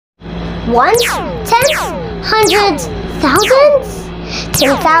ones, tens, hundreds, thousands,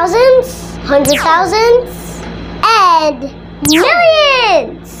 10,000s, 100,000s, and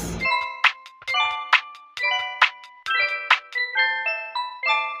millions!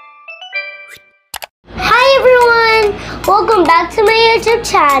 Hi everyone! Welcome back to my YouTube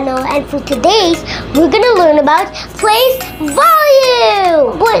channel, and for today's, we're gonna learn about place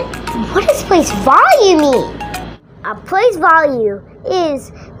value! But what does place value mean? A place value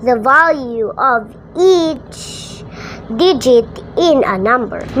is the value of each digit in a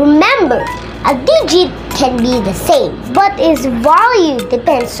number. Remember, a digit can be the same, but its value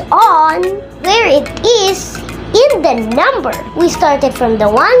depends on where it is in the number. We started from the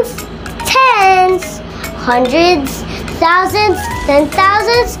ones, tens, hundreds, thousands,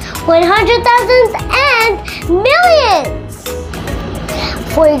 10,000s, 100,000s, and millions.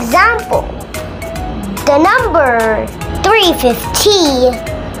 For example, the number 350,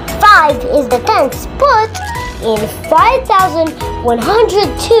 5 is the tens, but in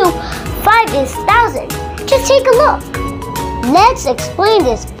 5,102, 5 is 1,000. Just take a look. Let's explain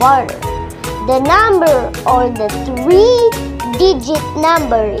this further. The number, or the 3-digit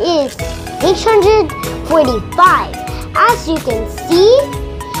number, is 645. As you can see,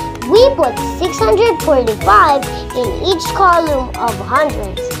 we put 645 in each column of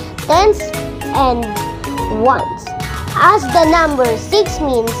hundreds, tens, and ones. As the number 6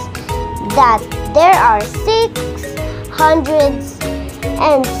 means that there are 6 hundreds,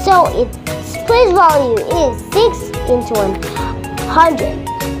 and so its place value is 6 into 100.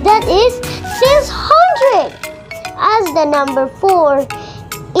 That is 600. As the number 4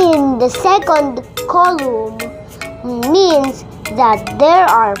 in the second column means that there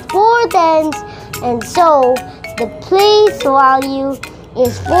are 4 tens, and so the place value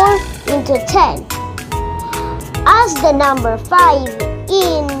is 4 into 10. As the number 5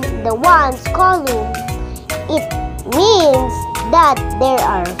 in the ones column, it means that there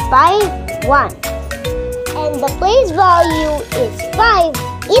are 5 ones, and the place value is 5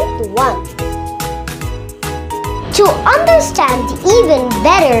 into 1. To understand even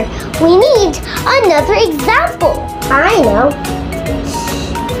better, we need another example. I know.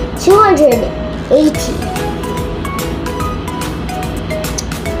 280.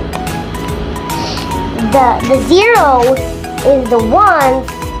 The 0 is the ones,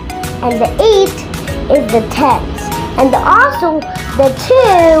 and the 8 is the tens, and also the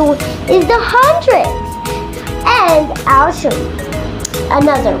 2 is the hundreds. And I'll show you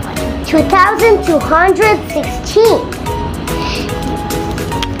another one. 2,216.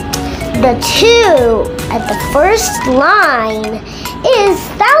 The 2 at the first line is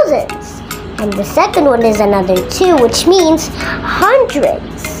thousands, and the second one is another 2, which means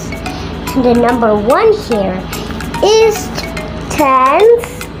hundreds. And the number 1 here is tens,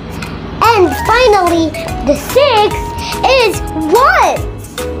 and finally the 6 is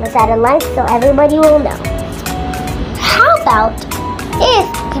ones. Let's add a line so everybody will know. How about if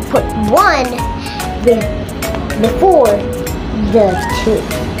we put 1 before the 2?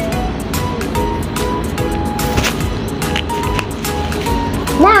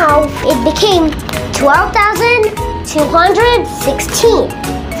 Now it became 12,216.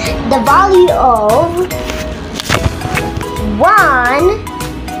 The value of 1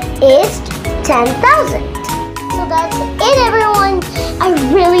 is 10,000. So that's it, everyone. I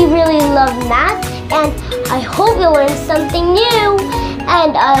really love math, and I hope you learned something new.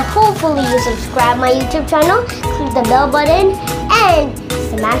 And hopefully you subscribe my YouTube channel, click the bell button, and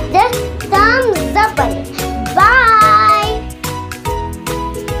smack the